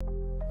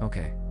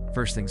Okay,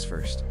 first things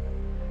first.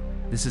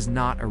 This is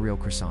not a real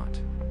croissant.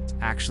 It's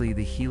actually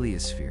the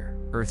heliosphere,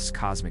 Earth's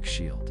cosmic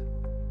shield.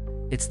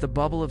 It's the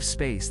bubble of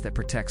space that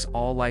protects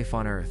all life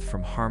on Earth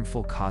from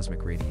harmful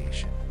cosmic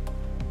radiation.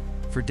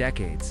 For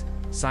decades,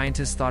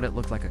 scientists thought it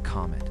looked like a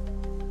comet,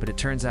 but it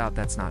turns out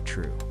that's not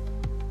true.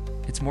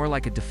 It's more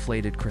like a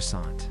deflated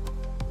croissant.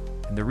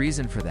 And the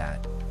reason for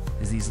that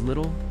is these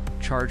little,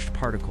 charged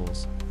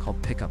particles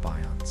called pickup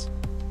ions.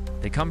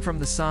 They come from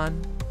the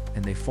sun,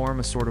 and they form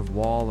a sort of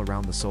wall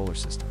around the solar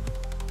system.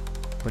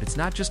 But it's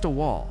not just a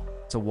wall.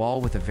 It's a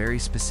wall with a very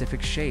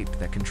specific shape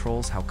that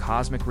controls how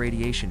cosmic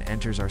radiation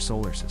enters our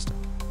solar system.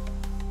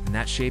 And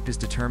that shape is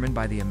determined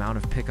by the amount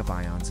of pickup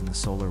ions in the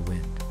solar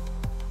wind.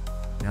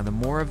 Now, the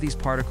more of these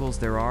particles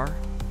there are,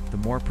 the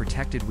more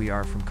protected we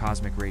are from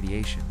cosmic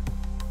radiation.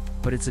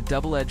 But it's a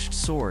double-edged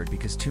sword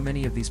because too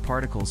many of these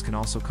particles can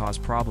also cause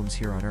problems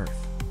here on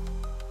Earth.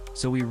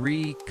 So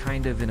we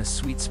kind of in a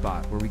sweet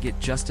spot where we get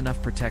just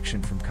enough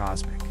protection from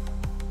cosmic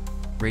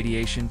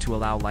radiation to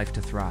allow life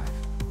to thrive.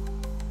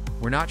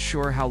 We're not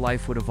sure how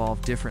life would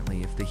evolve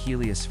differently if the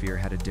heliosphere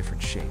had a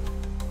different shape.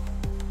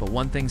 But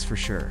one thing's for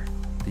sure,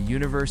 the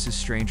universe is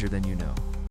stranger than you know.